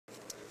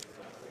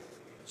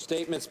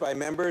Statements by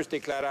members,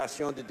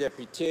 déclaration de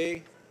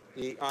député.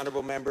 The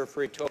honourable member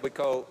for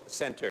Etobicoke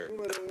Centre.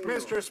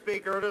 Mr.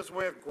 Speaker, it is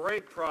with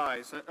great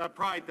pride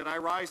that I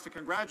rise to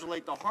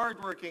congratulate the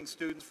hard-working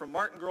students from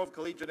Martingrove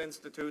Collegiate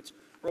Institute's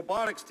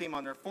robotics team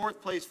on their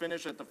 4th place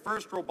finish at the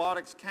FIRST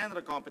Robotics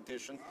Canada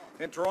competition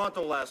in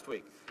Toronto last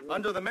week.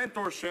 Under the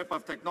mentorship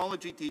of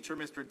technology teacher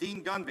Mr.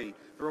 Dean Gunby,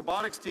 the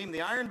robotics team,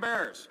 the Iron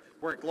Bears,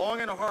 worked long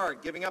and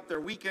hard, giving up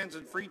their weekends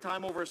and free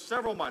time over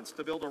several months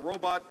to build a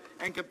robot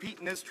and compete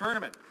in this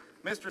tournament.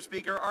 Mr.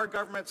 Speaker, our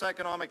government's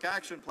economic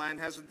action plan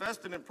has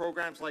invested in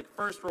programs like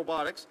FIRST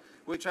Robotics,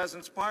 which has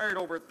inspired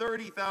over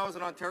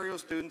 30,000 Ontario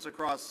students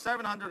across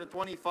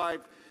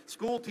 725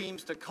 school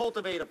teams to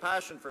cultivate a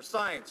passion for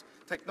science,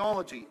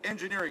 technology,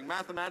 engineering,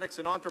 mathematics,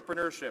 and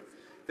entrepreneurship.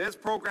 This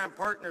program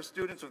partners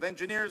students with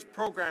engineers,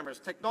 programmers,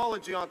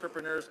 technology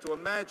entrepreneurs to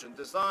imagine,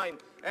 design,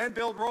 and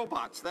build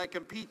robots that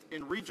compete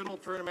in regional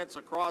tournaments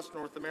across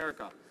North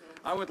America.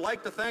 I would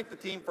like to thank the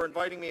team for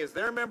inviting me as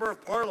their Member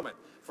of Parliament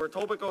for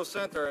Etobicoke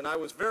Centre, and I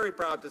was very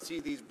proud to see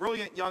these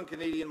brilliant young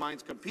Canadian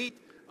minds compete,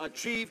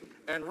 achieve,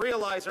 and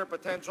realize their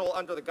potential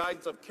under the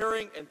guidance of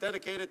caring and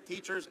dedicated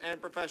teachers and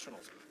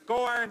professionals.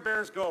 Go Iron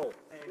Bears, go!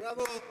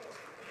 Bravo.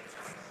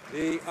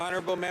 The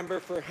honourable member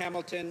for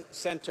Hamilton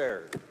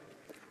Centre.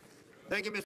 Thank you, Mr.